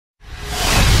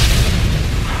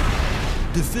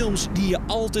De films die je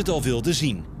altijd al wilde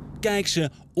zien. Kijk ze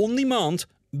on demand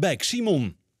bij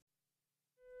Simon.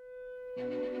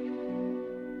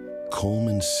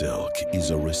 Coleman Silk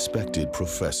is a respected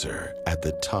professor at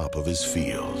the top of his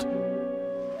field.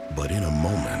 But in a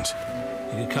moment,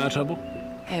 You get car trouble?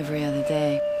 Every other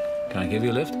day. Can I give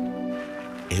you a lift?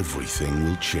 everything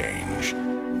will change.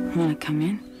 Wanna come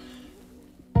in?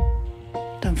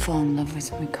 Don't fall in love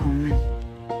with me, Coleman.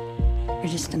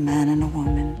 You're just a man and a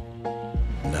woman.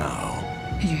 Now,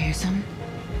 Did you hear something?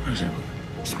 What is that?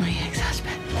 It's my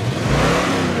ex-husband.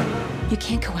 You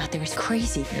can't go out there. It's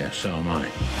crazy. Yeah, so am I.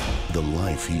 the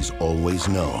life he's always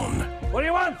known What do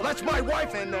you want? That's my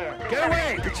wife in there. Get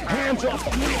away! Get your hands off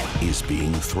me! is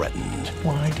being threatened.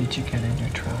 Why did you get in your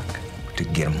truck? To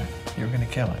get him. You were gonna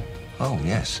kill him. Oh,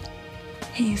 yes.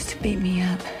 He used to beat me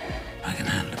up. I can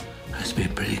handle it. I used to be a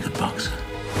pretty good boxer.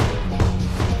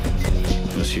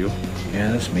 That's you?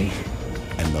 Yeah, that's me.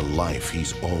 And the life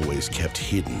he's always kept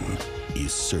hidden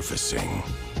is surfacing.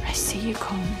 I see you,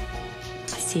 Coleman.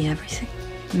 I see everything.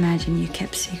 Imagine you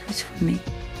kept secrets from me.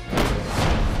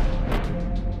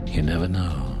 You never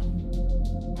know.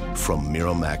 From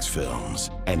Miramax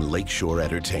Films and Lakeshore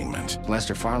Entertainment,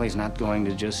 Lester Farley's not going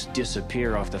to just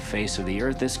disappear off the face of the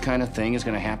earth. This kind of thing is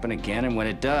going to happen again, and when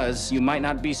it does, you might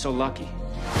not be so lucky.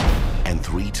 and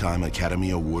three-time Academy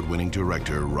Award-winning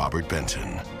director Robert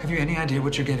Benton. Have you any idea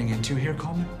what you're getting into here,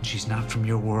 Coleman? She's not from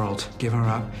your world. Give her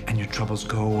up, and your troubles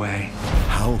go away.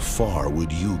 How far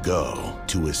would you go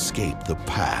to escape the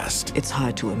past? It's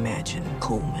hard to imagine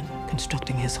Coleman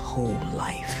constructing his whole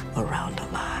life around a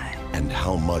lie. And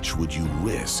how much would you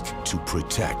risk to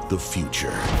protect the future?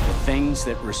 The things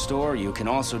that restore you can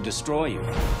also destroy you.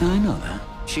 I know that.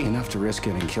 She enough to risk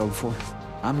getting killed for?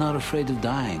 I'm not afraid of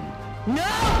dying.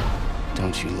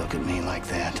 Don't you look at me like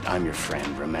that. I'm your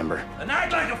friend, remember? And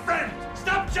act like a friend!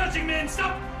 Stop judging me and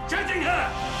stop judging her!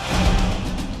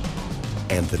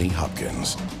 Anthony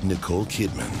Hopkins, Nicole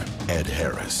Kidman, Ed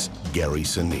Harris, Gary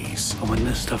Sinise. But when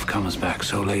this stuff comes back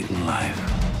so late in life,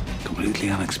 completely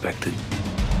unexpected,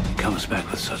 it comes back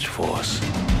with such force.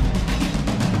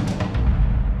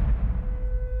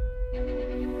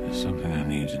 There's something I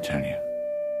need to tell you.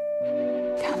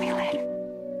 Tell me later.